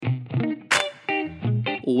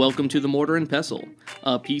Welcome to the Mortar and Pestle,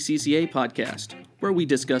 a PCCA podcast, where we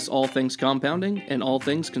discuss all things compounding and all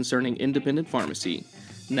things concerning independent pharmacy.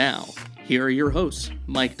 Now, here are your hosts,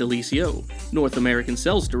 Mike DeLisio, North American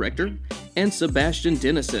Sales Director, and Sebastian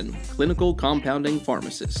Dennison, Clinical Compounding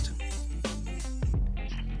Pharmacist.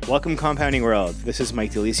 Welcome, Compounding World. This is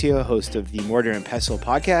Mike DeLisio, host of the Mortar and Pestle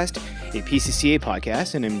podcast, a PCCA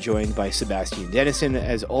podcast, and I'm joined by Sebastian Dennison,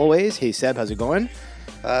 as always. Hey, Seb, how's it going?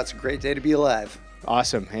 It's a great day to be alive.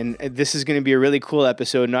 Awesome. And this is going to be a really cool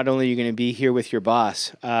episode. Not only are you going to be here with your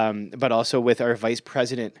boss, but also with our Vice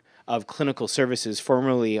President of Clinical Services,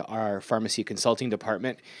 formerly our Pharmacy Consulting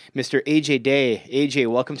Department, Mr. AJ Day.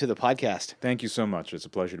 AJ, welcome to the podcast. Thank you so much. It's a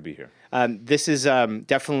pleasure to be here. This is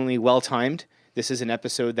definitely well-timed. This is an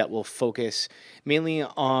episode that will focus mainly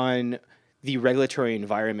on the regulatory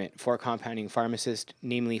environment for compounding pharmacists,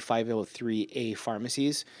 namely 503A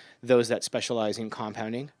pharmacies, those that specialize in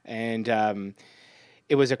compounding. And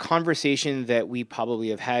it was a conversation that we probably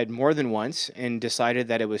have had more than once and decided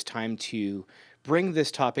that it was time to bring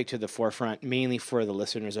this topic to the forefront, mainly for the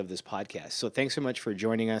listeners of this podcast. So thanks so much for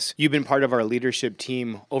joining us. You've been part of our leadership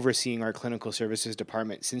team overseeing our clinical services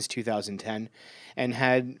department since 2010 and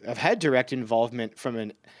have had direct involvement from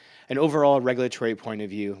an overall regulatory point of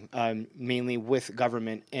view, mainly with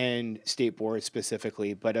government and state boards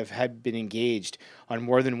specifically, but have been engaged on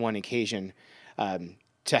more than one occasion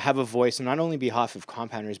to have a voice not only on behalf of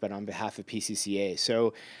compounders, but on behalf of PCCA.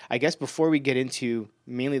 So I guess before we get into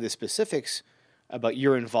mainly the specifics about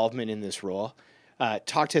your involvement in this role,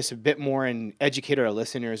 talk to us a bit more and educate our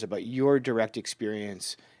listeners about your direct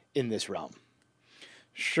experience in this realm.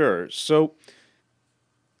 Sure. So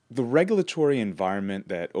the regulatory environment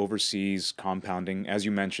that oversees compounding, as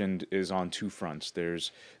you mentioned, is on two fronts.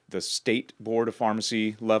 There's the state board of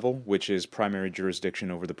pharmacy level, which is primary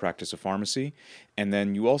jurisdiction over the practice of pharmacy. And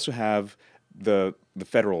then you also have the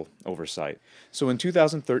federal oversight. So in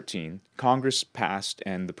 2013, Congress passed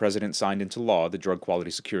and the president signed into law the Drug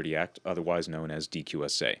Quality Security Act, otherwise known as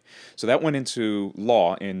DQSA. So that went into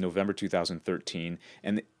law in November 2013,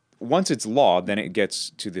 and once it's law, then it gets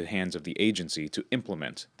to the hands of the agency to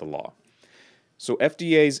implement the law. So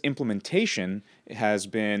FDA's implementation has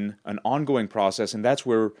been an ongoing process, and that's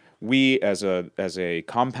where we as a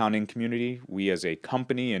compounding community, we as a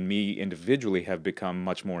company, and me individually have become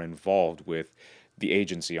much more involved with the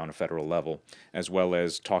agency on a federal level, as well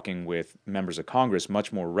as talking with members of Congress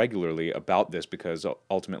much more regularly about this, because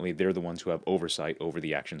ultimately they're the ones who have oversight over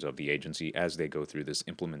the actions of the agency as they go through this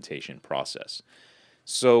implementation process.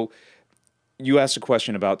 So you asked a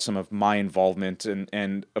question about some of my involvement,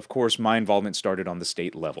 and of course my involvement started on the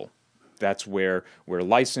state level. That's where we're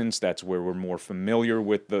licensed, that's where we're more familiar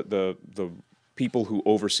with the people who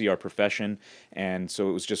oversee our profession, and so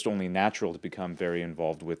it was just only natural to become very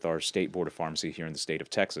involved with our state board of pharmacy here in the state of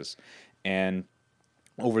Texas. And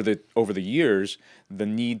over the years, the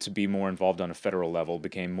need to be more involved on a federal level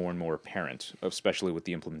became more and more apparent, especially with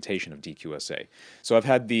the implementation of DQSA. So I've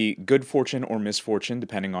had the good fortune or misfortune,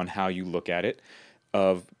 depending on how you look at it,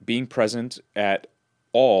 of being present at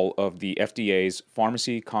all of the FDA's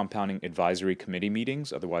Pharmacy Compounding Advisory Committee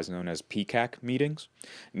meetings, otherwise known as PCAC meetings.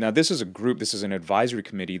 Now, this is an advisory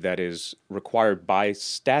committee that is required by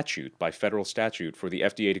statute, by federal statute, for the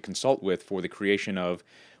FDA to consult with for the creation of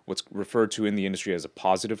what's referred to in the industry as a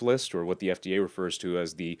positive list, or what the FDA refers to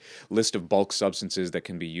as the list of bulk substances that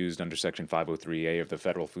can be used under Section 503A of the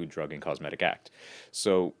Federal Food, Drug, and Cosmetic Act.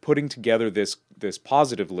 So putting together this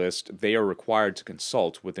positive list, they are required to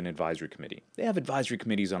consult with an advisory committee. They have advisory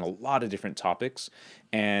committees on a lot of different topics,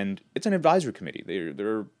 and it's an advisory committee.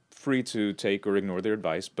 They're free to take or ignore their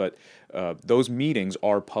advice, but those meetings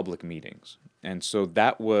are public meetings. And so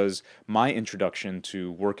that was my introduction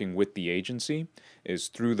to working with the agency, is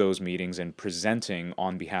through those meetings and presenting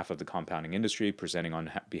on behalf of the compounding industry, presenting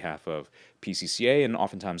on behalf of PCCA and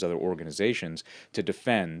oftentimes other organizations to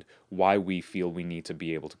defend why we feel we need to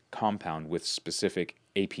be able to compound with specific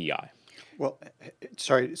API. Well,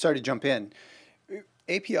 sorry to jump in.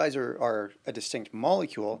 APIs are a distinct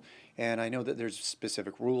molecule, and I know that there's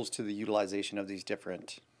specific rules to the utilization of these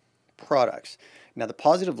different products. Now, the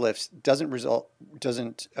positive list doesn't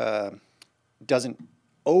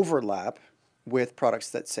overlap with products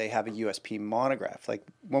that, say, have a USP monograph. Like,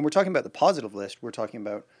 when we're talking about the positive list, we're talking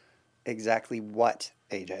about exactly what,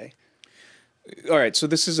 AJ? All right, so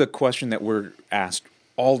this is a question that we're asked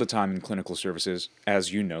all the time in clinical services,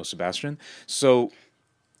 as you know, Sebastian. So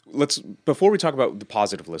before we talk about the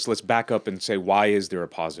positive list, let's back up and say, why is there a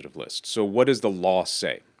positive list? So what does the law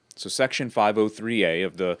say? So Section 503A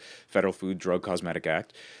of the Federal Food, Drug, Cosmetic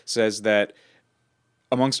Act says that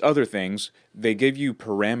amongst other things, they give you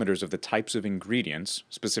parameters of the types of ingredients,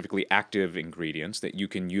 specifically active ingredients, that you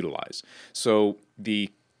can utilize. So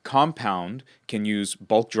the compound can use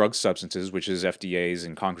bulk drug substances, which is FDA's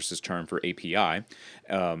and Congress's term for API,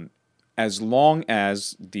 as long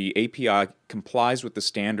as the API complies with the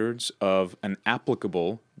standards of an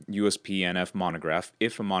applicable USP/NF monograph,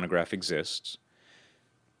 if a monograph exists.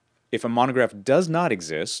 If a monograph does not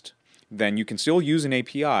exist, then you can still use an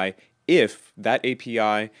API if that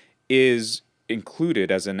API is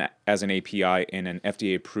included as an API in an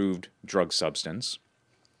FDA-approved drug substance.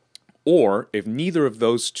 Or if neither of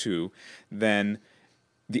those two, then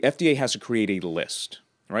the FDA has to create a list,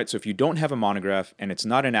 right? So if you don't have a monograph and it's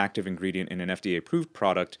not an active ingredient in an FDA-approved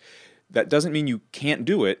product, that doesn't mean you can't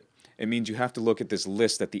do it. It means you have to look at this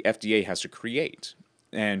list that the FDA has to create.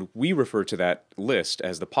 And we refer to that list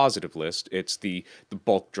as the positive list. It's the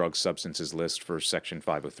bulk drug substances list for Section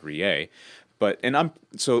 503A.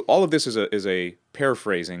 So all of this is a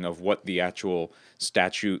paraphrasing of what the actual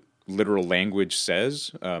statute literal language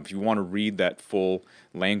says. If you want to read that full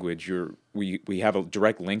language, we have a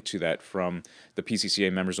direct link to that from the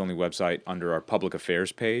PCCA members only website under our public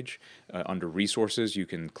affairs page. Under resources, you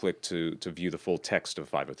can click to view the full text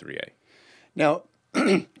of 503A. Now,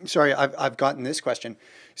 sorry, I've gotten this question.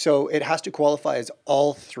 So it has to qualify as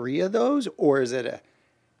all three of those, or is it a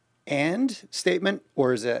and statement,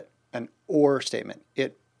 or is it an or statement?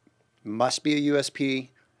 It must be a USP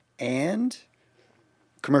and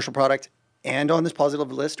commercial product and on this positive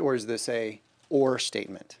list, or is this a or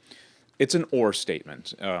statement? It's an or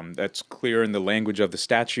statement. That's clear in the language of the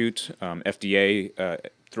statute. FDA,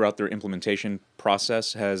 throughout their implementation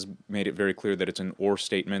process, has made it very clear that it's an or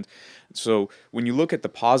statement. So when you look at the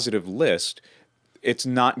positive list, it's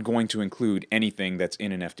not going to include anything that's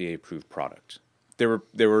in an FDA-approved product.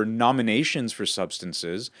 There were nominations for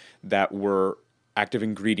substances that were active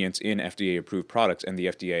ingredients in FDA-approved products, and the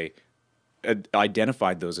FDA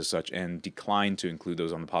identified those as such and declined to include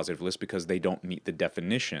those on the positive list because they don't meet the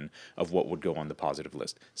definition of what would go on the positive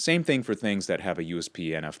list. Same thing for things that have a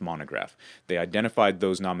USP/NF monograph. They identified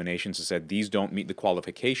those nominations and said these don't meet the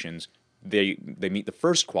qualifications. They meet the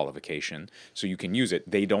first qualification, so you can use it.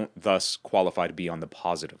 They don't thus qualify to be on the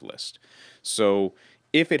positive list. So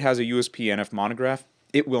if it has a USP/NF monograph,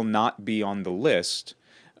 it will not be on the list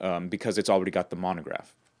because it's already got the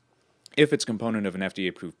monograph. If it's a component of an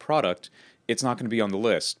FDA-approved product, it's not going to be on the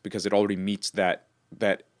list because it already meets that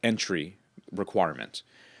entry requirement.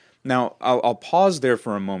 Now, I'll pause there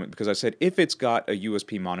for a moment because I said if it's got a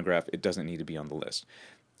USP monograph, it doesn't need to be on the list.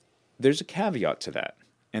 There's a caveat to that,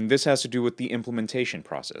 and this has to do with the implementation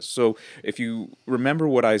process. So if you remember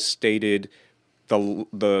what I stated,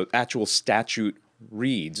 the actual statute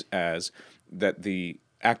reads as that the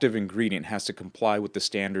active ingredient has to comply with the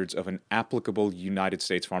standards of an applicable United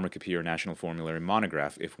States Pharmacopoeia or National Formulary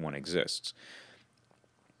monograph if one exists.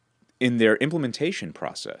 In their implementation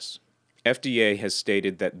process, FDA has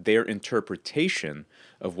stated that their interpretation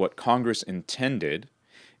of what Congress intended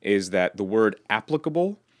is that the word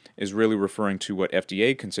applicable is really referring to what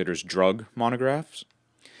FDA considers drug monographs.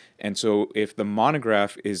 And so if the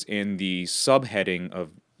monograph is in the subheading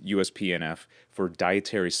of USP/NF for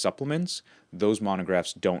dietary supplements, those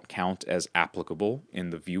monographs don't count as applicable in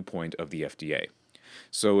the viewpoint of the FDA.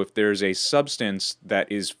 So if there's a substance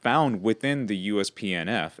that is found within the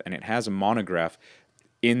USP/NF and it has a monograph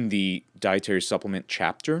in the dietary supplement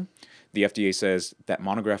chapter, the FDA says that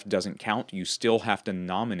monograph doesn't count. You still have to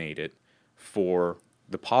nominate it for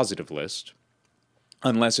the positive list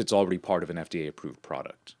unless it's already part of an FDA-approved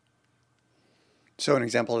product. So an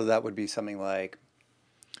example of that would be something like?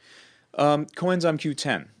 Coenzyme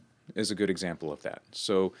Q10 is a good example of that.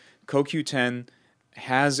 So CoQ10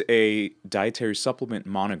 has a dietary supplement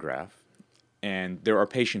monograph, and there are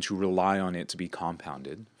patients who rely on it to be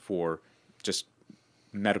compounded for just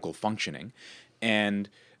medical functioning. And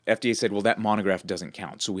FDA said, well, that monograph doesn't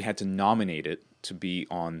count. So we had to nominate it to be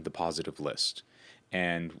on the positive list.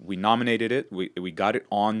 And we nominated it. We got it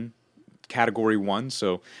on Category 1.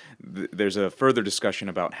 So there's a further discussion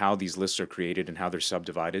about how these lists are created and how they're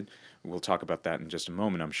subdivided. We'll talk about that in just a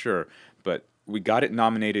moment, I'm sure. But we got it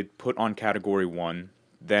nominated, put on Category 1.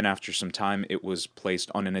 Then after some time, it was placed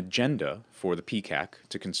on an agenda for the PCAC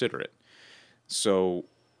to consider it. So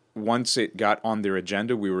once it got on their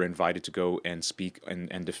agenda, we were invited to go and speak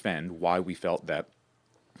and defend why we felt that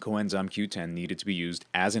coenzyme Q10 needed to be used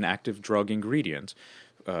as an active drug ingredient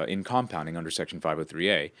in compounding under Section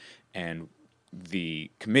 503A. And the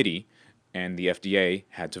committee and the FDA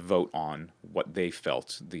had to vote on what they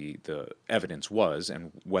felt the evidence was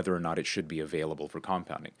and whether or not it should be available for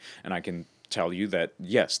compounding. And I can tell you that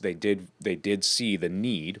yes, they did see the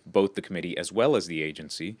need, both the committee as well as the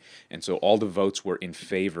agency, and so all the votes were in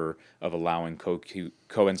favor of allowing coenzyme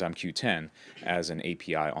Q10 as an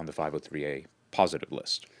API on the 503A positive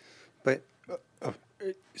list. But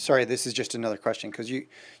sorry, this is just another question, because you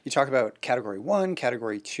talk about Category 1,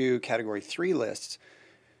 Category 2, Category 3 lists.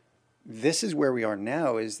 This is where we are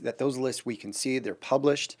now, is that those lists we can see, they're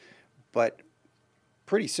published, but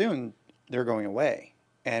pretty soon they're going away,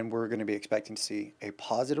 and we're going to be expecting to see a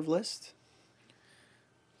positive list.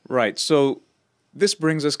 Right. So this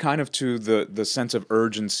brings us kind of to the sense of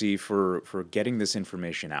urgency for getting this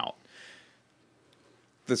information out.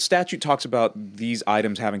 The statute talks about these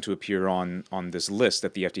items having to appear on this list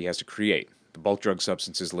that the FDA has to create, the bulk drug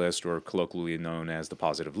substances list, or colloquially known as the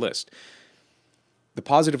positive list. The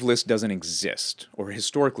positive list doesn't exist, or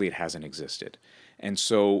historically it hasn't existed. And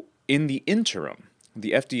so in the interim,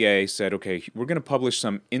 the FDA said, okay, we're going to publish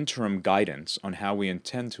some interim guidance on how we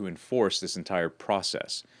intend to enforce this entire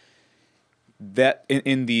process. That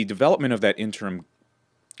in the development of that interim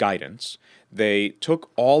guidance, they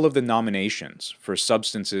took all of the nominations for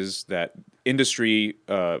substances that industry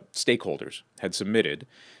stakeholders had submitted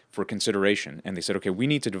for consideration, and they said, okay, we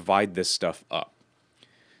need to divide this stuff up.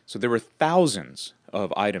 So there were thousands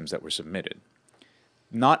of items that were submitted.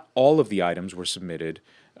 Not all of the items were submitted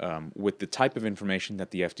with the type of information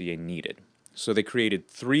that the FDA needed. So they created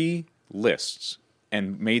 3 lists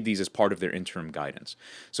and made these as part of their interim guidance.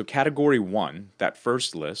 So Category 1, that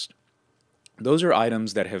first list, those are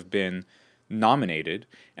items that have been nominated,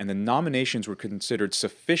 and the nominations were considered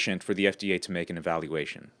sufficient for the FDA to make an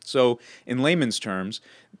evaluation. So in layman's terms,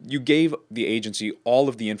 you gave the agency all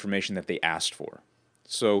of the information that they asked for.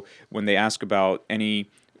 So when they ask about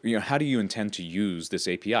how do you intend to use this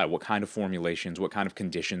API? What kind of formulations, what kind of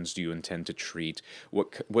conditions do you intend to treat?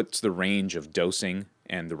 What's the range of dosing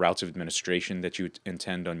and the routes of administration that you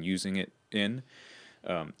intend on using it in?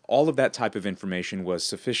 All of that type of information was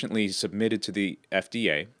sufficiently submitted to the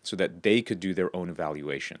FDA so that they could do their own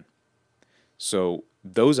evaluation. So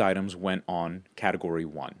those items went on Category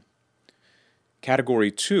 1.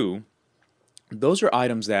 Category 2, those are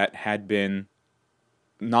items that had been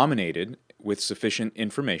nominated with sufficient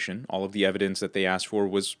information. All of the evidence that they asked for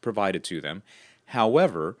was provided to them.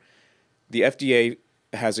 However, the FDA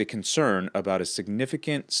has a concern about a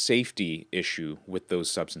significant safety issue with those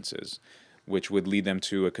substances, which would lead them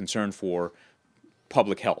to a concern for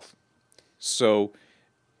public health. So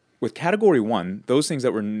with Category 1, those things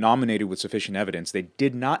that were nominated with sufficient evidence, they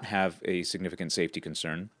did not have a significant safety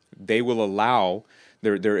concern. They will allow,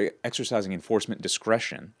 they're exercising enforcement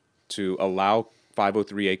discretion to allow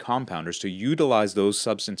 503A compounders to utilize those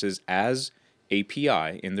substances as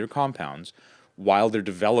API in their compounds while they're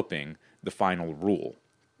developing the final rule,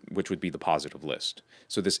 which would be the positive list.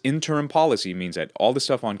 So this interim policy means that all the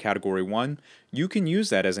stuff on Category 1, you can use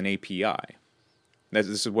that as an API. This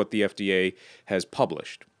is what the FDA has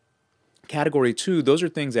published. Category 2, those are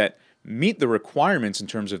things that meet the requirements in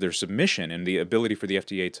terms of their submission and the ability for the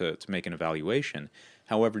FDA to make an evaluation.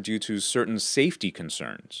 However, due to certain safety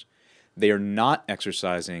concerns, they are not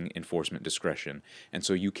exercising enforcement discretion, and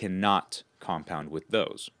so you cannot compound with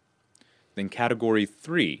those. Then Category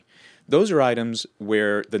 3, those are items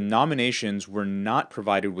where the nominations were not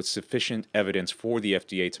provided with sufficient evidence for the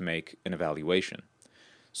FDA to make an evaluation.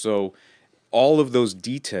 So all of those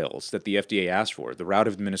details that the FDA asked for, the route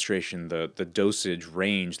of administration, the dosage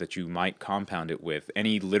range that you might compound it with,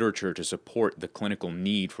 any literature to support the clinical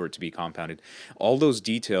need for it to be compounded, all those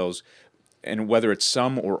details, and whether it's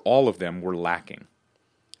some or all of them, were lacking.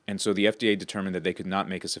 And so the FDA determined that they could not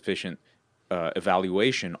make a sufficient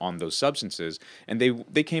evaluation on those substances, and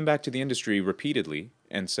they came back to the industry repeatedly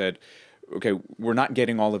and said, okay, we're not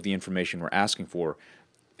getting all of the information we're asking for,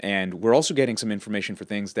 and we're also getting some information for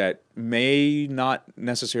things that may not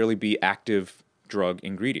necessarily be active drug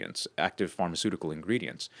ingredients, active pharmaceutical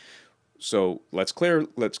ingredients. So let's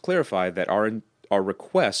clarify that our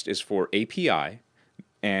request is for API,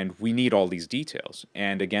 and we need all these details.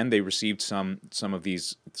 And again, they received some of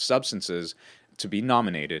these substances to be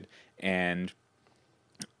nominated, and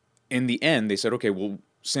in the end, they said, okay, well,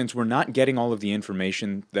 since we're not getting all of the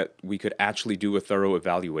information that we could actually do a thorough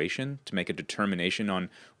evaluation to make a determination on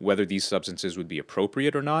whether these substances would be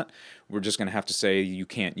appropriate or not, we're just going to have to say you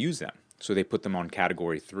can't use them. So they put them on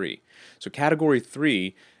Category 3. So Category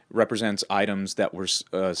 3 represents items that were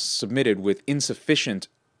submitted with insufficient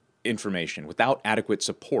information, without adequate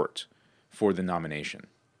support for the nomination.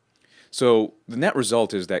 So the net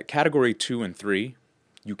result is that Category 2 and 3,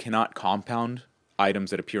 you cannot compound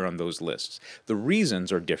items that appear on those lists. The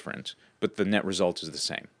reasons are different, but the net result is the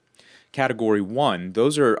same. Category 1,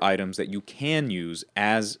 those are items that you can use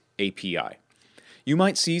as API. You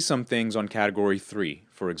might see some things on Category 3,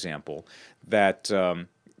 for example, that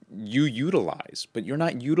you utilize, but you're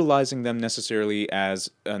not utilizing them necessarily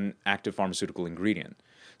as an active pharmaceutical ingredient.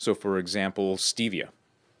 So, for example, stevia.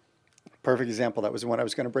 Perfect example. That was the one I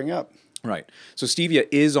was going to bring up. Right. So stevia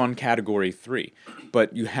is on Category 3,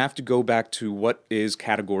 but you have to go back to what is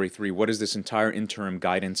Category 3? What is this entire interim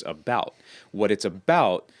guidance about? What it's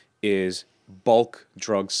about is bulk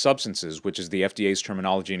drug substances, which is the FDA's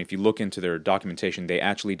terminology. And if you look into their documentation, they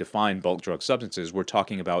actually define bulk drug substances. We're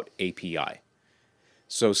talking about API.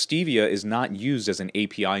 So stevia is not used as an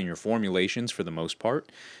API in your formulations for the most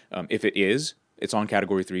part. If it is, it's on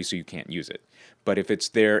Category 3, so you can't use it. But if it's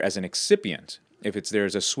there as an excipient, if it's there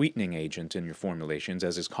as a sweetening agent in your formulations,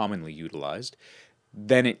 as is commonly utilized,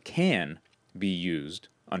 then it can be used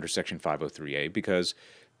under Section 503A because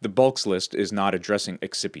the bulks list is not addressing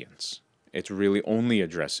excipients. It's really only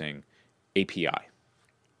addressing API.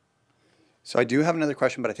 So I do have another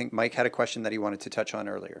question, but I think Mike had a question that he wanted to touch on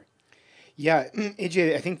earlier. Yeah,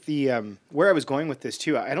 AJ, I think the where I was going with this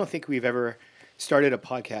too, I don't think we've ever started a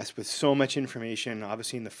podcast with so much information,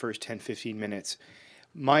 obviously in the first 10, 15 minutes.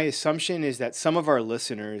 My assumption is that some of our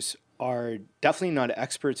listeners are definitely not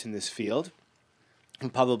experts in this field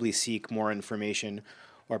and probably seek more information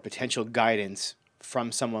or potential guidance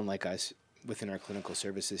from someone like us within our clinical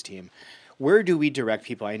services team. Where do we direct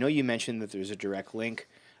people? I know you mentioned that there's a direct link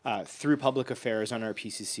through public affairs on our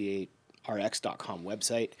PCCARX.com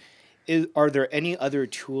website. Are there any other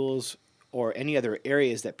tools or any other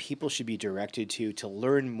areas that people should be directed to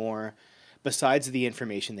learn more besides the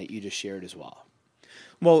information that you just shared as well?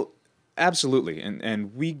 Well, absolutely.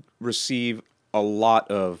 And we receive a lot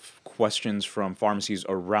of questions from pharmacies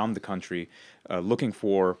around the country looking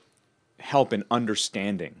for help in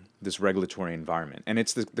understanding this regulatory environment. And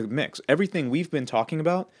it's the mix. Everything we've been talking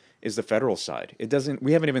about is the federal side.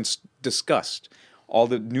 We haven't even discussed all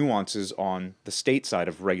the nuances on the state side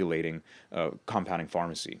of regulating compounding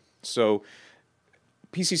pharmacy. So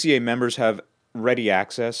PCCA members have ready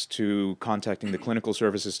access to contacting the clinical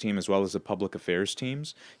services team as well as the public affairs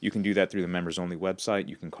teams. You can do that through the members-only website.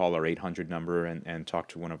 You can call our 800 number and talk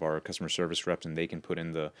to one of our customer service reps, and they can put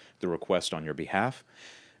in the request on your behalf.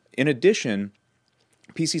 In addition,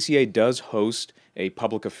 PCCA does host a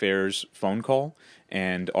public affairs phone call,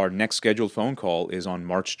 and our next scheduled phone call is on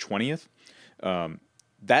March 20th.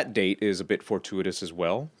 That date is a bit fortuitous as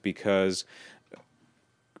well because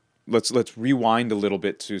let's rewind a little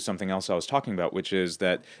bit to something else I was talking about, which is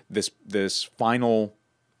that this final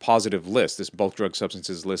positive list, this bulk drug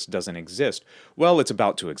substances list, doesn't exist. Well, it's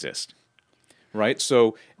about to exist, right?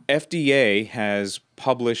 So FDA has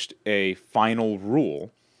published a final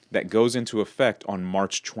rule that goes into effect on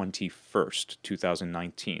March 21st,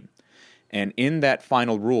 2019. And in that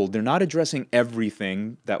final rule, they're not addressing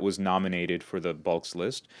everything that was nominated for the bulks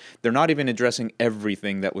list. They're not even addressing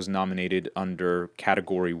everything that was nominated under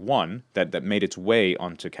Category 1, that made its way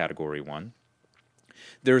onto Category 1.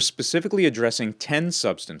 They're specifically addressing 10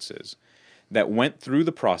 substances that went through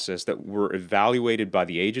the process, that were evaluated by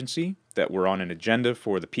the agency, that were on an agenda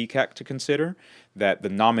for the PCAC to consider, that the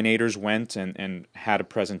nominators went and had a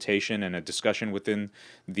presentation and a discussion within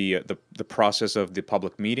the process of the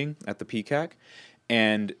public meeting at the PCAC.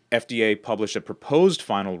 And FDA published a proposed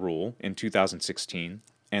final rule in 2016.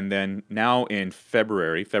 And then now in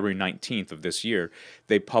February 19th of this year,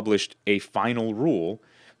 they published a final rule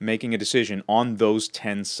making a decision on those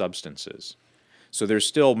 10 substances. So there's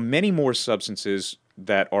still many more substances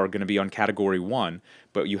that are going to be on Category 1,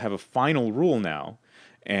 but you have a final rule now,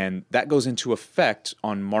 and that goes into effect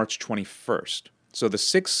on March 21st. So the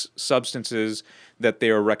 6 substances that they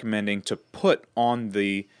are recommending to put on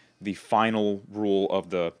the final rule of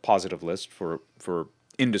the positive list for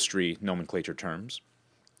industry nomenclature terms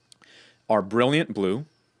are Brilliant Blue,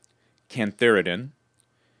 cantharidin,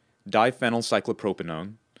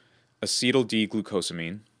 diphenylcyclopropanone, acetyl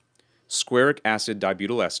D-glucosamine, squaric acid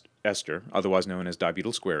dibutyl ester, otherwise known as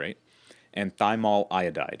dibutyl squarate, and thymol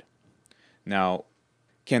iodide. Now,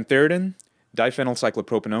 cantharidin,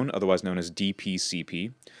 diphenylcyclopropanone, otherwise known as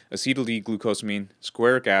DPCP, acetyl D-glucosamine,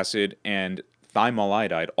 squaric acid, and thymol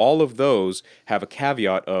iodide, all of those have a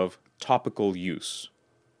caveat of topical use.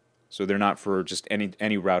 So they're not for just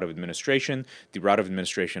any route of administration. The route of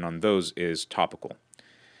administration on those is topical.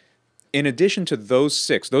 In addition to those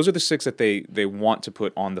 6, those are the 6 that they want to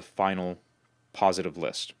put on the final positive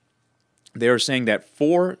list. They are saying that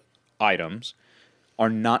 4 items are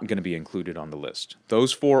not going to be included on the list.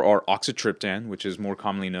 Those 4 are oxytryptan, which is more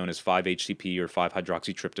commonly known as 5-HCP or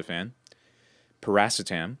 5-hydroxytryptophan,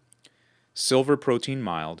 piracetam, silver protein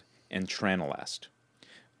mild, and Tranilast.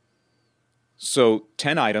 So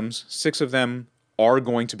 10 items, 6 of them are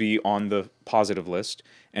going to be on the positive list,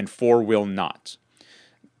 and 4 will not.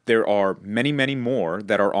 There are many, many more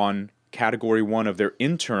that are on Category 1 of their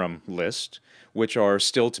interim list, which are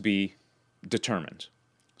still to be determined.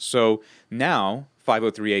 So now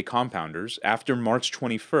 503A compounders, after March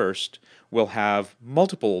 21st, will have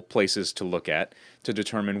multiple places to look at to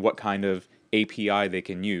determine what kind of API they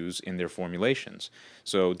can use in their formulations.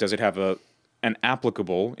 So does it have an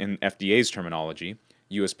applicable, in FDA's terminology,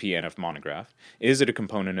 USP/NF monograph? Is it a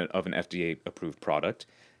component of an FDA-approved product?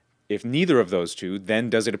 If neither of those two, then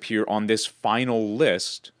does it appear on this final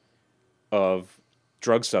list of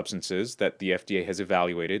drug substances that the FDA has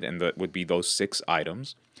evaluated, and that would be those 6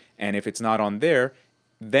 items? And if it's not on there,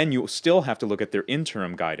 then you still have to look at their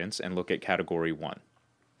interim guidance and look at Category 1.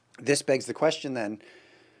 This begs the question then,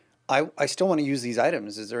 I still want to use these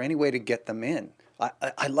items. Is there any way to get them in?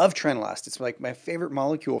 I love Tranilast. It's like my favorite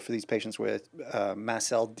molecule for these patients with mast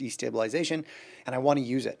cell destabilization, and I want to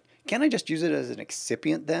use it. Can I just use it as an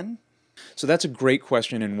excipient then? So that's a great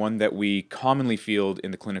question, and one that we commonly field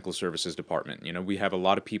in the clinical services department. You know, we have a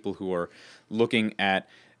lot of people who are looking at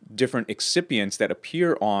different excipients that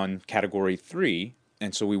appear on Category 3,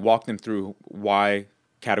 and so we walk them through why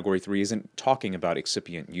Category 3 isn't talking about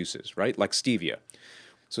excipient uses, right? Like stevia.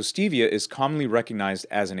 So stevia is commonly recognized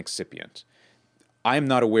as an excipient. I am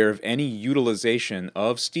not aware of any utilization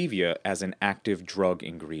of stevia as an active drug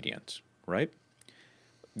ingredient, right?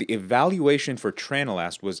 The evaluation for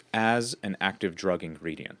Tranilast was as an active drug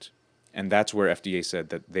ingredient, and that's where FDA said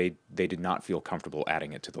that they did not feel comfortable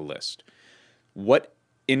adding it to the list. What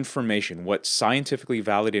information, what scientifically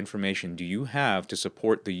valid information do you have to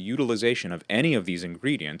support the utilization of any of these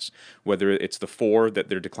ingredients, whether it's the 4 that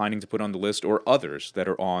they're declining to put on the list or others that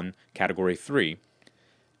are on Category 3,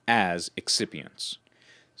 as excipients?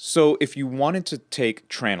 So if you wanted to take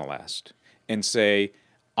Tranilast and say,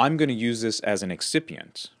 I'm going to use this as an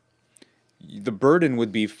excipient, the burden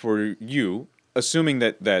would be for you, assuming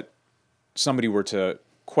that somebody were to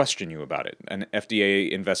question you about it, an FDA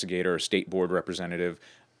investigator, a state board representative,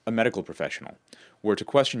 a medical professional, were to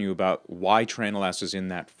question you about why Tranilast is in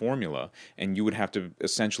that formula, and you would have to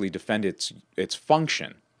essentially defend its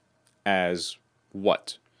function as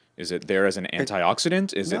what? Is it there as an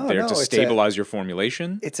antioxidant? Is it there to stabilize your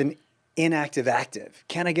formulation? It's an inactive active.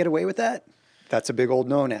 Can I get away with that? That's a big old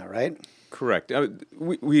no now, right? Correct.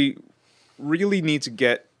 We really need to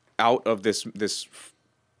get out of this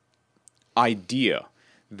idea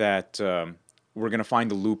that we're going to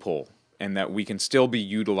find a loophole and that we can still be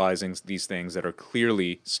utilizing these things that are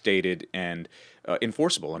clearly stated and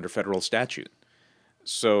enforceable under federal statute.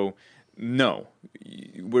 So, no,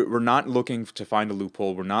 we're not looking to find a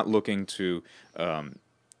loophole. We're not looking to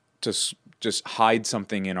just hide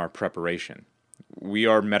something in our preparation. We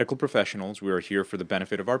are medical professionals. We are here for the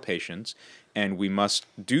benefit of our patients, and we must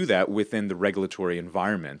do that within the regulatory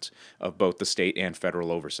environment of both the state and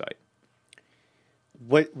federal oversight.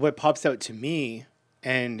 What pops out to me,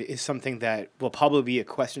 and is something that will probably be a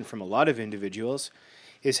question from a lot of individuals,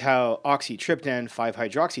 is how oxytryptan,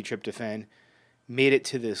 5-hydroxytryptophan, made it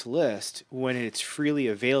to this list when it's freely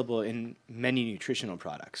available in many nutritional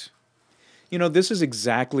products. You know, this is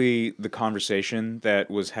exactly the conversation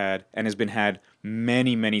that was had and has been had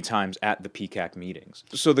many, many times at the PCAC meetings.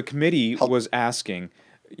 So the committee was asking,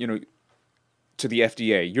 to the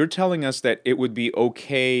FDA, you're telling us that it would be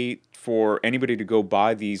okay for anybody to go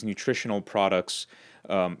buy these nutritional products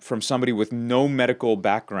from somebody with no medical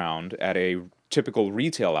background at a typical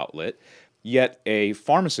retail outlet, yet a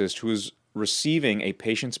pharmacist who is receiving a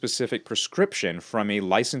patient-specific prescription from a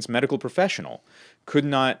licensed medical professional could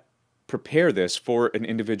not prepare this for an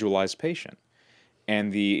individualized patient?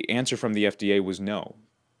 And the answer from the FDA was no,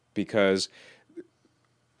 because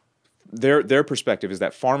their perspective is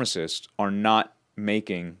that pharmacists are not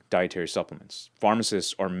making dietary supplements.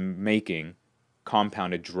 Pharmacists are making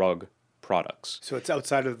compounded drug products. So it's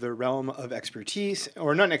outside of the realm of expertise,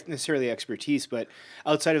 or not necessarily expertise, but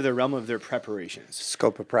outside of the realm of their preparations.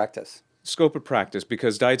 Scope of practice. Scope of practice,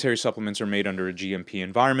 because dietary supplements are made under a GMP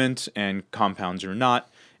environment and compounds are not,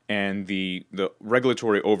 and the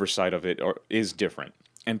regulatory oversight of it is different.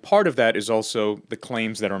 And part of that is also the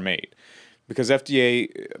claims that are made, because FDA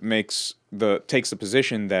takes the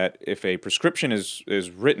position that if a prescription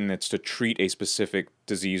is written, it's to treat a specific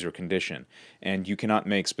disease or condition, and you cannot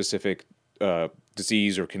make specific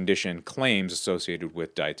disease or condition claims associated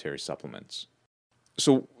with dietary supplements.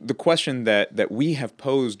 So the question that we have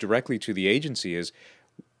posed directly to the agency is,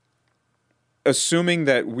 assuming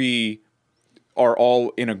that we are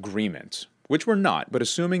all in agreement which we're not, but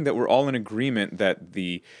assuming that we're all in agreement that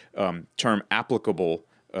the term applicable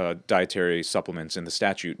dietary supplements in the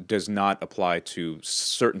statute does not apply to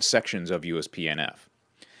certain sections of USPNF.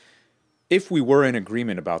 If we were in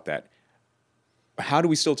agreement about that, how do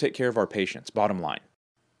we still take care of our patients? Bottom line.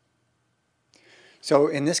 So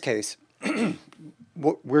in this case,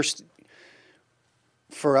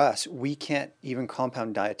 for us, we can't even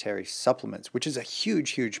compound dietary supplements, which is a huge,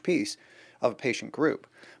 huge piece of a patient group.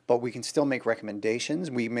 But we can still make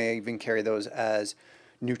recommendations. We may even carry those as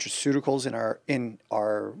nutraceuticals in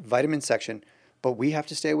our vitamin section, but we have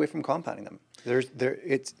to stay away from compounding them.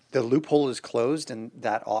 The loophole is closed, and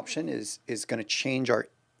that option is going to change our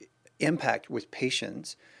impact with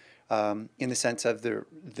patients in the sense of the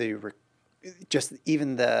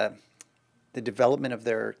development of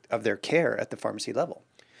their care at the pharmacy level.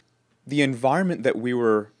 The environment that we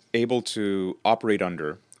were able to operate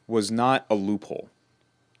under was not a loophole.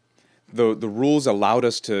 The rules allowed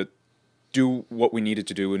us to do what we needed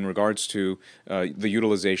to do in regards to the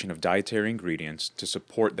utilization of dietary ingredients to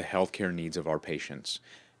support the healthcare needs of our patients.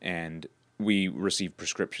 And we received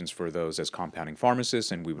prescriptions for those as compounding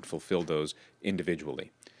pharmacists, and we would fulfill those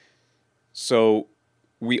individually. So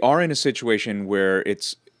we are in a situation where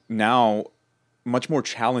it's now much more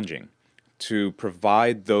challenging to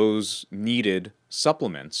provide those needed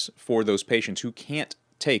supplements for those patients who can't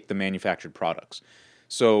take the manufactured products.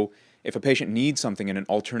 So if a patient needs something in an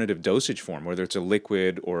alternative dosage form, whether it's a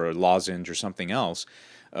liquid or a lozenge or something else,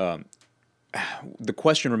 the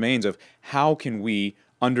question remains of how can we,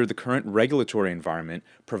 under the current regulatory environment,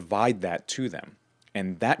 provide that to them?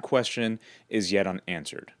 And that question is yet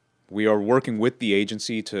unanswered. We are working with the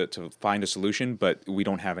agency to find a solution, but we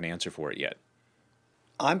don't have an answer for it yet.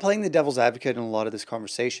 I'm playing the devil's advocate in a lot of this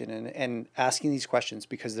conversation and asking these questions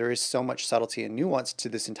because there is so much subtlety and nuance to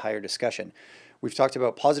this entire discussion. We've talked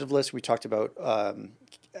about positive lists. We talked about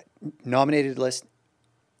nominated list,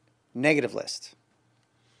 negative list.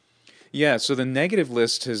 Yeah, so the negative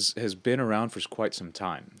list has been around for quite some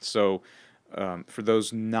time. So for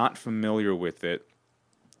those not familiar with it,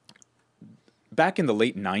 back in the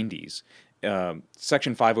late 90s,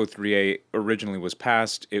 Section 503A originally was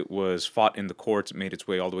passed. It was fought in the courts. It made its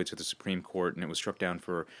way all the way to the Supreme Court, and it was struck down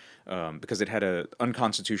for because it had an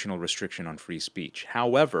unconstitutional restriction on free speech.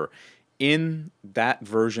 However, in that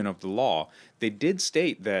version of the law, they did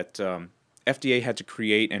state that FDA had to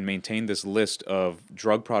create and maintain this list of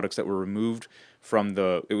drug products that were removed from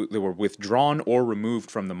they were withdrawn or removed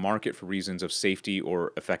from the market for reasons of safety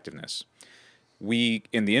or effectiveness. We,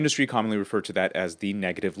 in the industry, commonly refer to that as the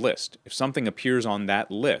negative list. If something appears on that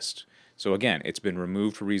list, so again, it's been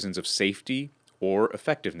removed for reasons of safety or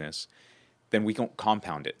effectiveness, then we don't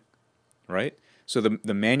compound it, right? So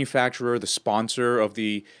the manufacturer, the sponsor of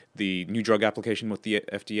the new drug application with the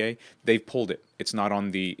FDA, they've pulled it. It's not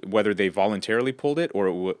on whether they voluntarily pulled it or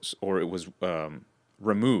it was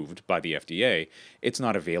removed by the FDA, it's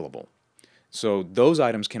not available. So those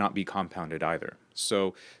items cannot be compounded either.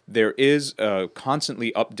 So there is a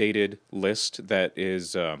constantly updated list that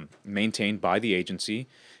is maintained by the agency,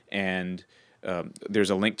 and there's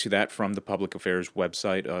a link to that from the Public Affairs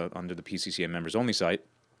website under the PCCA members only site.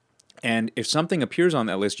 And if something appears on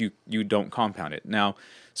that list, you don't compound it. Now,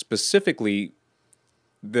 specifically,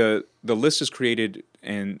 the list is created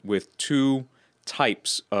with two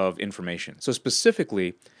types of information. So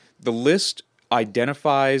specifically, the list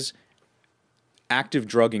identifies active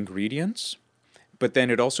drug ingredients, but then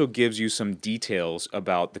it also gives you some details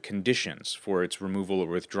about the conditions for its removal or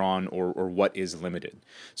withdrawn or what is limited.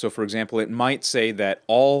 So, for example, it might say that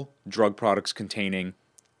all drug products containing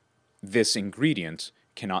this ingredient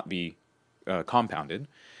cannot be compounded.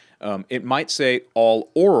 It might say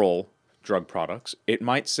all oral drug products. It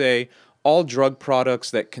might say all drug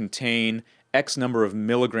products that contain X number of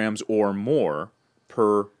milligrams or more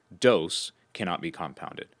per dose cannot be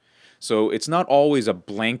compounded. So it's not always a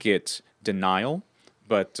blanket denial,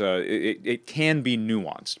 but it can be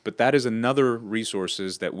nuanced. But that is another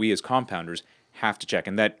resources that we as compounders have to check.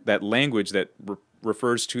 And that language that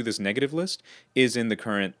refers to this negative list is in the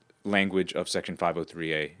current language of Section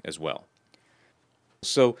 503A as well.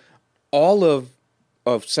 So all of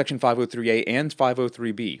Section 503A and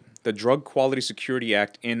 503B, the Drug Quality Security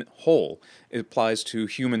Act in whole, it applies to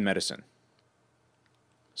human medicine.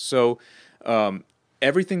 So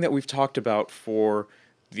everything that we've talked about for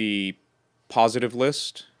the positive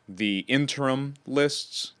list, the interim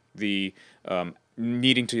lists, the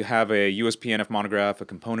needing to have a USPNF monograph, a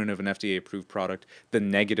component of an FDA-approved product, the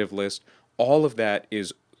negative list, all of that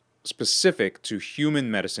is specific to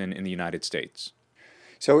human medicine in the United States.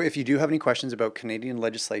 So if you do have any questions about Canadian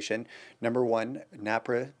legislation, number one,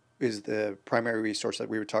 NAPRA is the primary resource that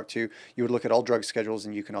we would talk to. You would look at all drug schedules,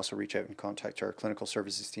 and you can also reach out and contact our clinical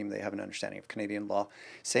services team. They have an understanding of Canadian law.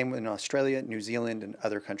 Same in Australia, New Zealand, and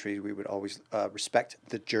other countries. We would always respect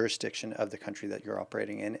the jurisdiction of the country that you're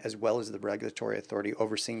operating in, as well as the regulatory authority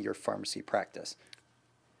overseeing your pharmacy practice.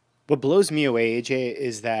 What blows me away, AJ,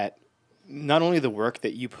 is that not only the work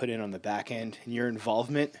that you put in on the back end and your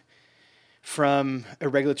involvement from a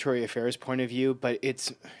regulatory affairs point of view, but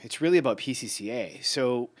it's really about PCCA.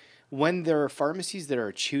 So when there are pharmacies that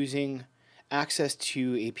are choosing access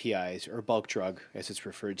to APIs or bulk drug, as it's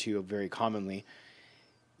referred to very commonly,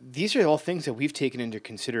 these are all things that we've taken into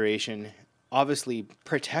consideration, obviously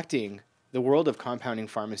protecting the world of compounding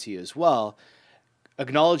pharmacy as well,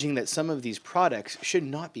 acknowledging that some of these products should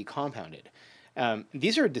not be compounded.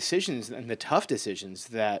 These are decisions, and the tough decisions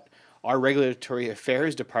that our regulatory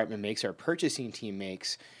affairs department makes, our purchasing team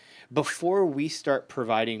makes, before we start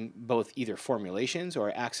providing both either formulations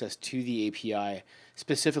or access to the API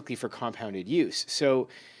specifically for compounded use. So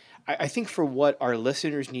I think for what our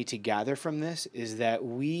listeners need to gather from this is that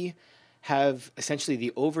we have essentially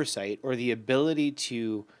the oversight or the ability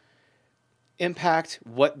to impact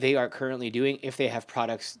what they are currently doing if they have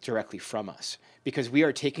products directly from us, because we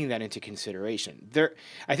are taking that into consideration.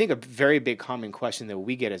 I think a very big common question that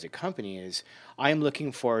we get as a company is, I'm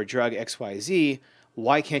looking for a drug XYZ,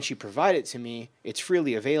 why can't you provide it to me? It's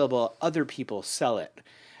freely available, other people sell it.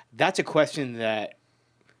 That's a question that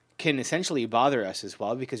can essentially bother us as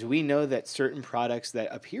well, because we know that certain products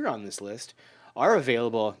that appear on this list are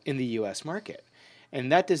available in the US market. And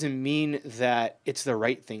that doesn't mean that it's the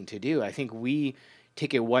right thing to do. I think we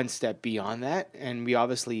take it one step beyond that, and we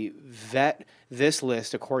obviously vet this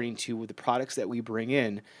list according to the products that we bring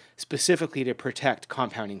in, specifically to protect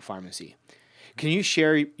compounding pharmacy. Can you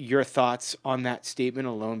share your thoughts on that statement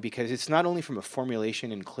alone? Because it's not only from a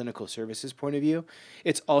formulation and clinical services point of view,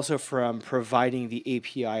 it's also from providing the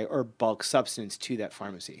API or bulk substance to that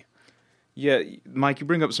pharmacy. Yeah, Mike, you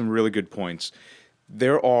bring up some really good points.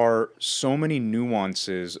 There are so many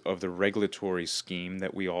nuances of the regulatory scheme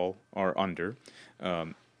that we all are under.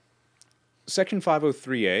 Section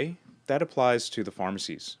 503A, that applies to the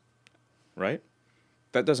pharmacies, right?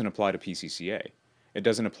 That doesn't apply to PCCA. It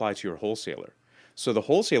doesn't apply to your wholesaler. So the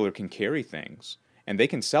wholesaler can carry things, and they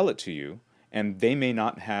can sell it to you, and they may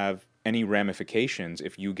not have any ramifications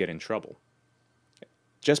if you get in trouble.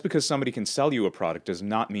 Just because somebody can sell you a product does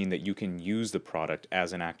not mean that you can use the product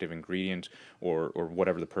as an active ingredient or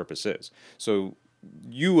whatever the purpose is. So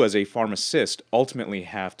you as a pharmacist ultimately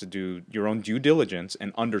have to do your own due diligence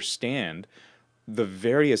and understand the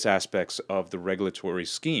various aspects of the regulatory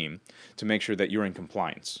scheme to make sure that you're in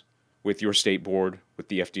compliance with your state board, with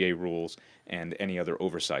the FDA rules, and any other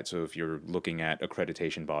oversight. So if you're looking at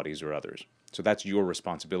accreditation bodies or others. So that's your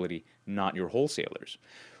responsibility, not your wholesalers.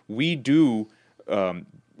 We do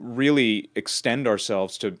really extend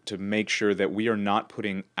ourselves to make sure that we are not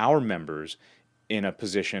putting our members in a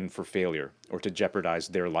position for failure or to jeopardize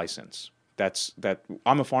their license.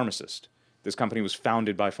 I'm a pharmacist. This company was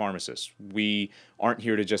founded by pharmacists. We aren't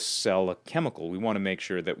here to just sell a chemical. We want to make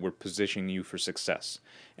sure that we're positioning you for success.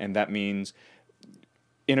 And that means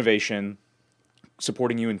innovation,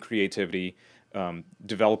 supporting you in creativity,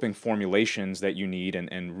 developing formulations that you need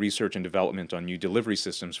and research and development on new delivery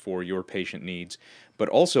systems for your patient needs, but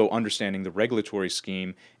also understanding the regulatory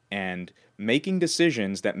scheme and making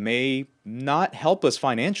decisions that may not help us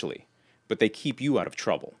financially, but they keep you out of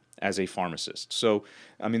trouble as a pharmacist. So,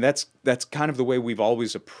 I mean, that's kind of the way we've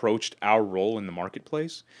always approached our role in the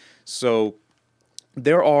marketplace. So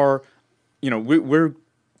there are,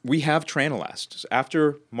 we have Tranilast.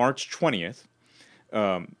 After March 20th,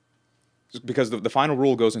 because the final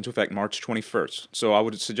rule goes into effect March 21st. So I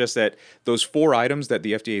would suggest that those 4 items that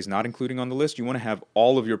the FDA is not including on the list, you want to have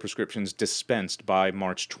all of your prescriptions dispensed by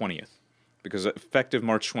March 20th. Because effective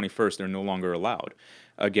March 21st, they're no longer allowed,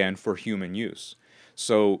 again, for human use.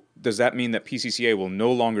 So does that mean that PCCA will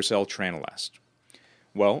no longer sell Tranilast?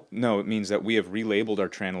 Well, no, it means that we have relabeled our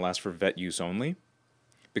Tranilast for vet use only,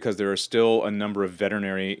 because there are still a number of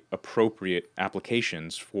veterinary appropriate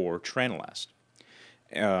applications for Tranilast.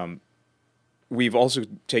 We've also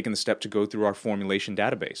taken the step to go through our formulation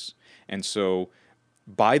database. And so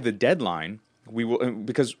by the deadline, we will,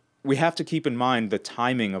 because we have to keep in mind the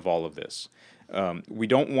timing of all of this. We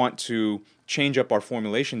don't want to change up our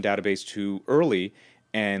formulation database too early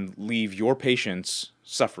and leave your patients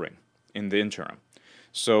suffering in the interim.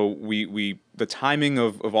 So the timing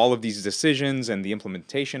of all of these decisions and the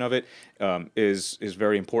implementation of it is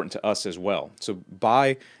very important to us as well. So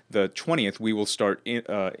by the 20th, we will start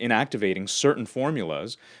inactivating certain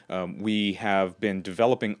formulas. We have been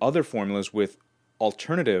developing other formulas with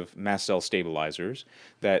alternative mast cell stabilizers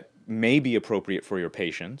that may be appropriate for your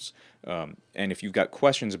patients. And if you've got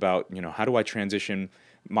questions about, how do I transition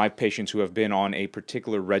my patients who have been on a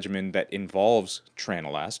particular regimen that involves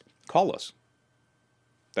Tranilast, call us.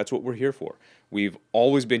 That's what we're here for. We've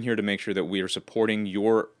always been here to make sure that we are supporting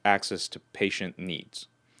your access to patient needs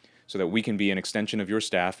so that we can be an extension of your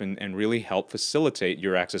staff and really help facilitate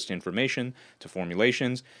your access to information, to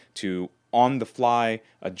formulations, to on-the-fly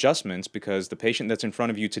adjustments, because the patient that's in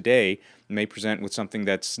front of you today may present with something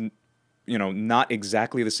that's not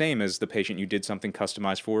exactly the same as the patient you did something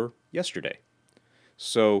customized for yesterday.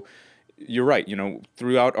 So you're right,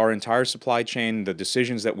 throughout our entire supply chain, the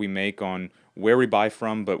decisions that we make on where we buy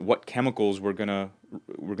from, but what chemicals we're gonna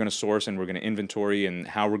source and we're gonna inventory and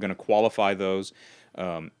how we're gonna qualify those,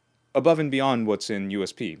 above and beyond what's in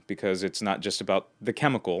USP, because it's not just about the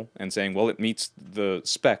chemical and saying, well, it meets the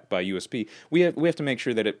spec by USP. We have to make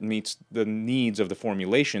sure that it meets the needs of the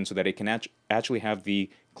formulation so that it can actually have the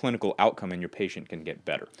clinical outcome and your patient can get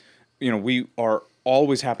better. We are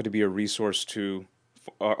always happy to be a resource to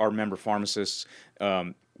our member pharmacists.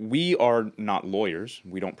 We are not lawyers.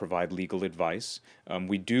 We don't provide legal advice.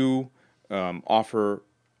 We do offer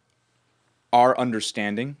our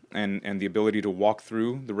understanding and the ability to walk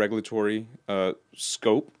through the regulatory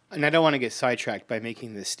scope. And I don't want to get sidetracked by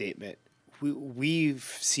making this statement.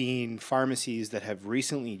 We've seen pharmacies that have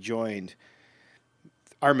recently joined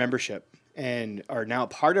our membership and are now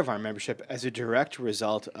part of our membership as a direct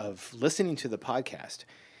result of listening to the podcast.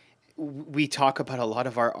 We talk about a lot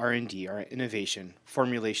of our R&D, our innovation,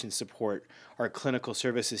 formulation support, our clinical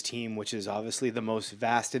services team, which is obviously the most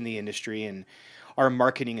vast in the industry, and our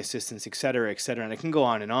marketing assistants, et cetera, and I can go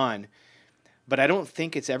on and on. But I don't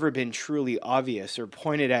think it's ever been truly obvious or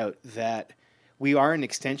pointed out that we are an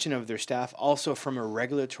extension of their staff also from a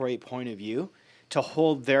regulatory point of view to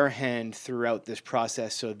hold their hand throughout this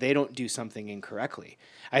process so they don't do something incorrectly.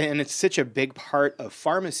 And it's such a big part of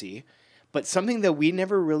pharmacy, but something that we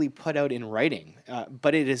never really put out in writing.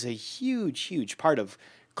 But it is a huge, huge part of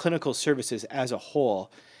clinical services as a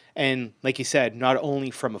whole. And like you said, not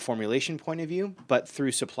only from a formulation point of view, but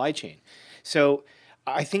through supply chain. So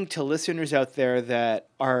I think to listeners out there that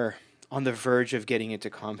are on the verge of getting into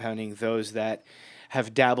compounding, those that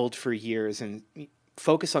have dabbled for years and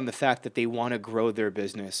focus on the fact that they want to grow their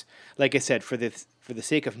business. Like I said, for the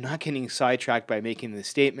sake of not getting sidetracked by making this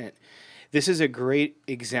statement, this is a great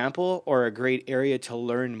example or a great area to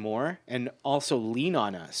learn more and also lean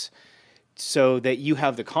on us so that you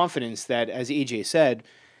have the confidence that, as AJ said,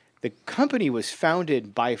 the company was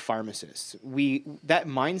founded by pharmacists. That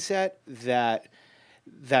mindset,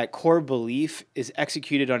 that core belief is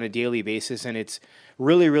executed on a daily basis, and it's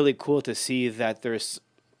really, really cool to see that there's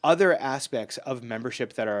other aspects of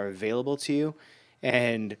membership that are available to you.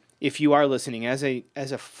 And if you are listening as a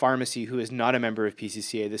pharmacy who is not a member of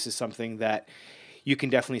PCCA, this is something that you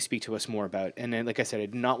can definitely speak to us more about. And then, like I said, I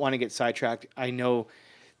do not want to get sidetracked. I know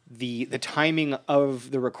the timing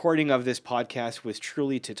of the recording of this podcast was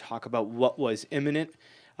truly to talk about what was imminent,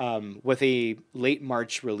 with a late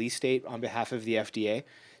March release date on behalf of the FDA.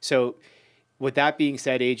 So with that being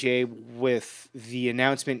said, AJ, with the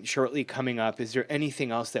announcement shortly coming up, is there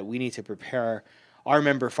anything else that we need to prepare our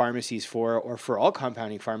member pharmacies for, or for all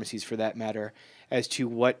compounding pharmacies for that matter, as to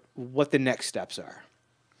what the next steps are?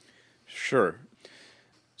 Sure.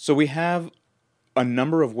 So we have a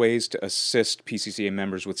number of ways to assist PCCA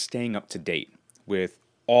members with staying up to date with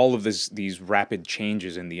all of these rapid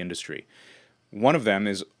changes in the industry. One of them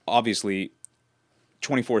is obviously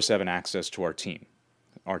 24/7 access to our team.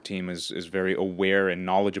 Our team is very aware and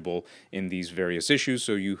knowledgeable in these various issues,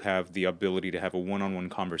 so you have the ability to have a one-on-one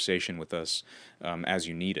conversation with us as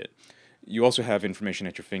you need it. You also have information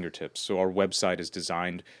at your fingertips, so our website is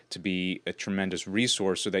designed to be a tremendous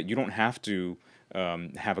resource so that you don't have to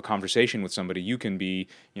have a conversation with somebody. You can be,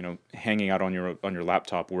 hanging out on your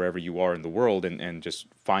laptop wherever you are in the world and just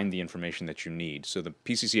find the information that you need. So the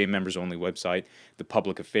PCCA members only website, the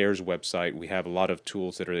public affairs website, we have a lot of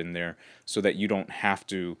tools that are in there so that you don't have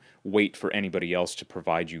to wait for anybody else to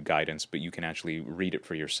provide you guidance, but you can actually read it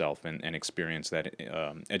for yourself and experience that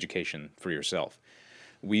education for yourself.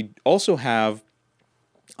 We also have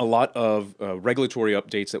a lot of regulatory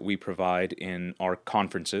updates that we provide in our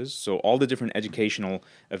conferences. So all the different educational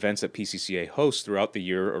events that PCCA hosts throughout the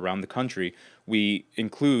year around the country, we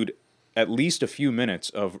include at least a few minutes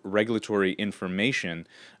of regulatory information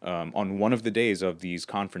on one of the days of these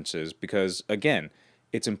conferences because, again,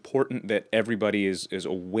 it's important that everybody is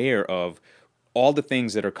aware of all the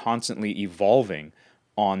things that are constantly evolving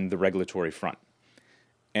on the regulatory front.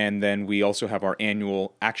 And then we also have our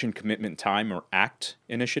annual Action Commitment Time, or ACT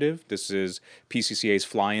initiative. This is PCCA's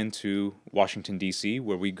fly-in to Washington, D.C.,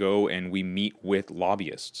 where we go and we meet with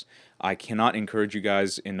lobbyists. I cannot encourage you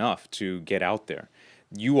guys enough to get out there.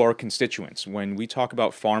 You are constituents. When we talk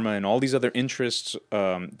about pharma and all these other interests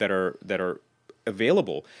that are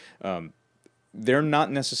available, they're not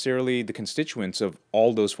necessarily the constituents of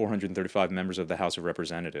all those 435 members of the House of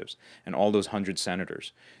Representatives and all those 100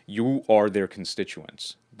 senators. You are their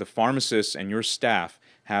constituents. The pharmacists and your staff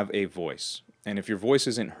have a voice. And if your voice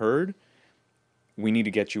isn't heard, we need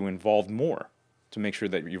to get you involved more to make sure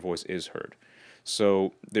that your voice is heard.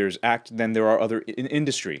 So there's ACT, then there are other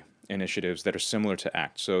industry initiatives that are similar to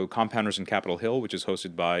ACT. So Compounders in Capitol Hill, which is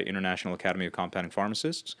hosted by International Academy of Compounding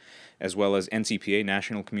Pharmacists, as well as NCPA,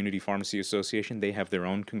 National Community Pharmacy Association. They have their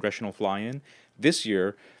own congressional fly-in. This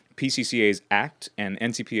year, PCCA's ACT and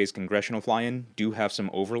NCPA's congressional fly-in do have some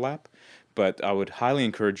overlap, but I would highly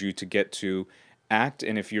encourage you to get to ACT,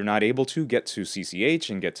 and if you're not able to, get to CCH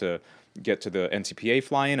and get to the NCPA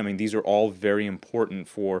fly-in. I mean, these are all very important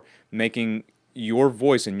for making your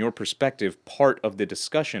voice and your perspective part of the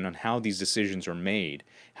discussion on how these decisions are made,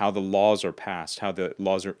 how the laws are passed, how the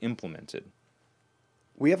laws are implemented.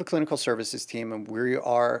 We have a clinical services team, and we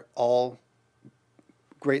are all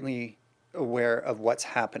greatly aware of what's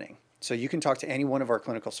happening. So you can talk to any one of our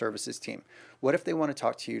clinical services team. What if they want to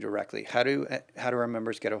talk to you directly? How do our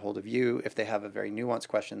members get a hold of you if they have a very nuanced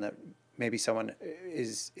question that maybe someone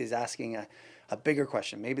is asking a bigger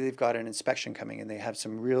question? Maybe they've got an inspection coming and they have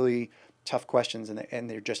some really tough questions and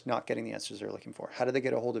they're just not getting the answers they're looking for. How do they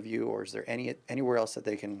get a hold of you, or is there anywhere else that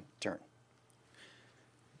they can turn?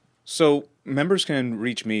 So members can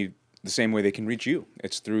reach me the same way they can reach you.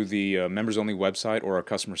 It's through the members-only website or our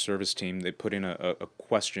customer service team. They put in a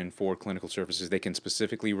question for clinical services. They can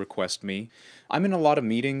specifically request me. I'm in a lot of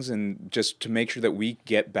meetings, and just to make sure that we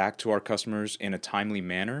get back to our customers in a timely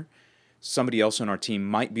manner, somebody else on our team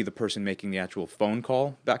might be the person making the actual phone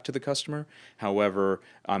call back to the customer. However,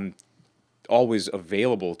 I'm always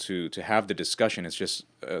available to have the discussion. It's just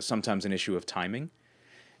sometimes an issue of timing.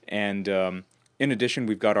 And in addition,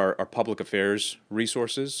 we've got our public affairs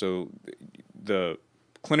resources. So the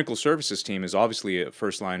clinical services team is obviously a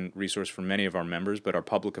first-line resource for many of our members, but our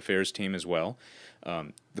public affairs team as well.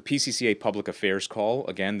 The PCCA public affairs call,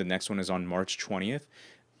 again, the next one is on March 20th.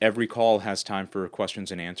 Every call has time for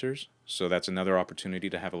questions and answers. So that's another opportunity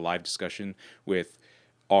to have a live discussion with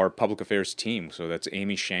our public affairs team. So that's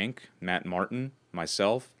Amy Shank, Matt Martin,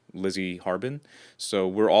 myself, Lizzie Harbin. So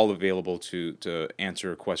we're all available to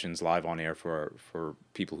answer questions live on air for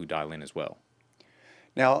people who dial in as well.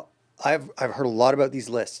 Now, I've heard a lot about these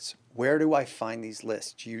lists. Where do I find these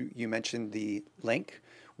lists? You mentioned the link.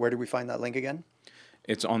 Where do we find that link again?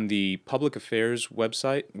 It's on the public affairs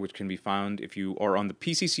website, which can be found if you are on the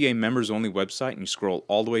PCCA members only website and you scroll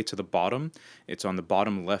all the way to the bottom. It's on the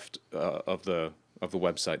bottom left of the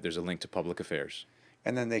website. There's a link to public affairs.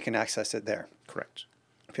 And then they can access it there. Correct.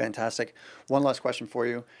 Fantastic. One last question for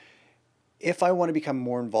you. If I want to become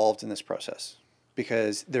more involved in this process,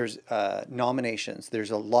 because there's nominations, there's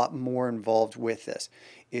a lot more involved with this,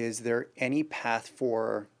 is there any path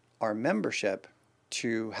for our membership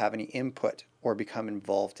to have any input or become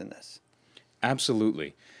involved in this?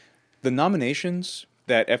 Absolutely. The nominations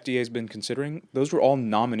that FDA has been considering, those were all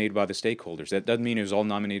nominated by the stakeholders. That doesn't mean it was all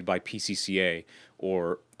nominated by PCCA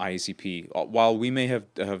or IACP. While we may have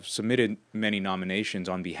submitted many nominations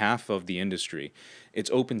on behalf of the industry, it's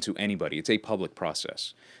open to anybody. It's a public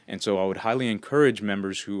process. And so I would highly encourage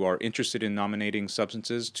members who are interested in nominating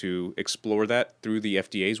substances to explore that through the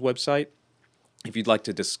FDA's website. If you'd like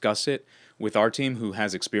to discuss it with our team who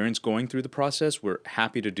has experience going through the process, we're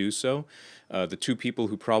happy to do so. The two people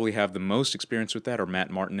who probably have the most experience with that are Matt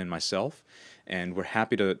Martin and myself, and we're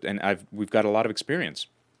happy to, and we've got a lot of experience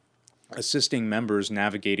assisting members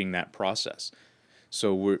navigating that process.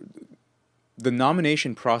 So the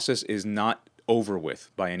nomination process is not over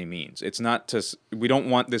with by any means. It's not we don't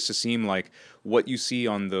want this to seem like what you see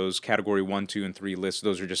on those category 1, 2, and 3 lists.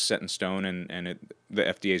 Those are just set in stone, and the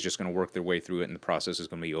FDA is just going to work their way through it, and the process is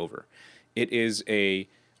going to be over. It is a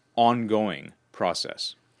ongoing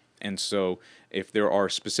process. And so if there are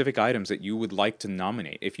specific items that you would like to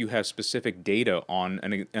nominate, if you have specific data on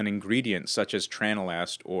an ingredient such as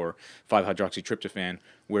tranilast or 5-hydroxytryptophan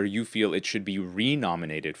where you feel it should be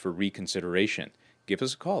renominated for reconsideration, give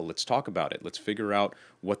us a call. Let's talk about it. Let's figure out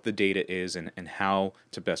what the data is and how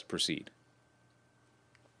to best proceed.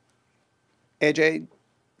 AJ,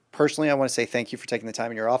 personally, I want to say thank you for taking the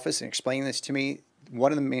time in your office and explaining this to me.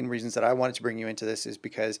 One of the main reasons that I wanted to bring you into this is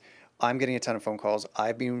because I'm getting a ton of phone calls.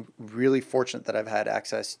 I've been really fortunate that I've had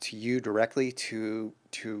access to you directly to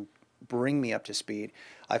bring me up to speed.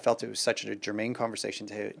 I felt it was such a germane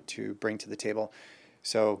conversation to bring to the table.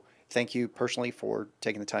 So thank you personally for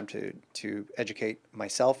taking the time to educate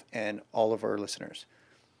myself and all of our listeners.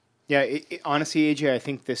 Yeah, honestly, AJ, I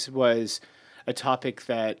think this was a topic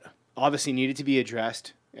that obviously needed to be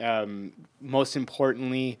addressed. Most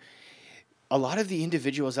importantly, a lot of the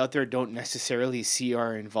individuals out there don't necessarily see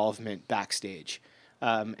our involvement backstage,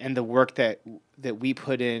 and the work that we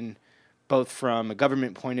put in, both from a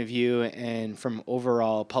government point of view and from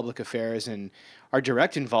overall public affairs, and our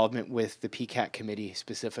direct involvement with the PCAT committee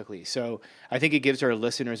specifically. So I think it gives our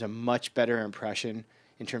listeners a much better impression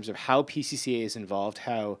in terms of how PCCA is involved,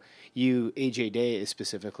 how you, AJ Day, is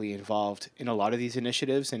specifically involved in a lot of these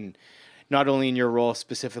initiatives, and not only in your role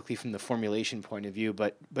specifically from the formulation point of view,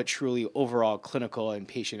 but truly overall clinical and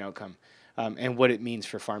patient outcome, and what it means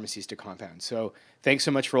for pharmacies to compound. So thanks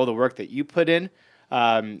so much for all the work that you put in.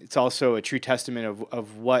 It's also a true testament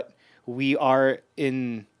of what we are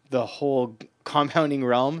in the whole compounding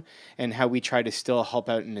realm and how we try to still help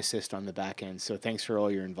out and assist on the back end. So thanks for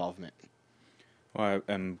all your involvement. Well,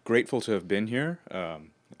 I'm grateful to have been here.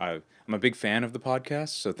 I'm a big fan of the podcast,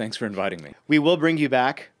 so thanks for inviting me. We will bring you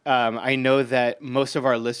back. I know that most of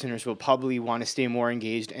our listeners will probably want to stay more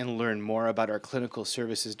engaged and learn more about our clinical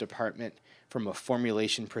services department from a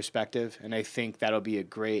formulation perspective, and I think that'll be a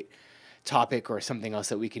great topic or something else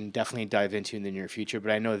that we can definitely dive into in the near future.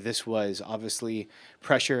 But I know this was obviously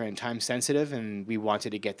pressure and time sensitive, and we wanted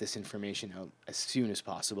to get this information out as soon as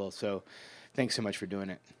possible. So thanks so much for doing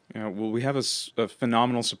it. Yeah, well, we have a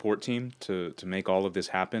phenomenal support team to make all of this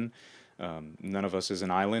happen. None of us is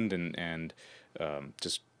an island, and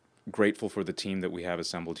just grateful for the team that we have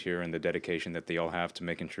assembled here and the dedication that they all have to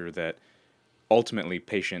making sure that ultimately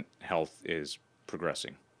patient health is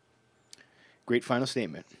progressing. Great final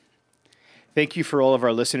statement. Thank you for all of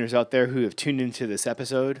our listeners out there who have tuned into this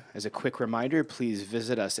episode. As a quick reminder, please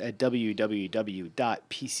visit us at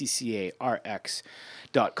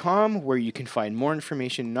www.pccarx.com, where you can find more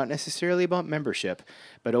information, not necessarily about membership,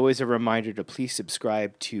 but always a reminder to please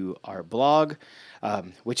subscribe to our blog,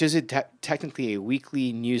 which is technically a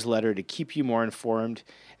weekly newsletter to keep you more informed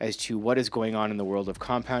as to what is going on in the world of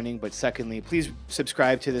compounding. But secondly, please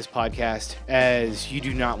subscribe to this podcast, as you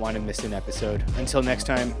do not want to miss an episode. Until next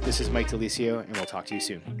time, this is Mike DeLisio, and we'll talk to you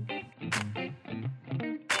soon.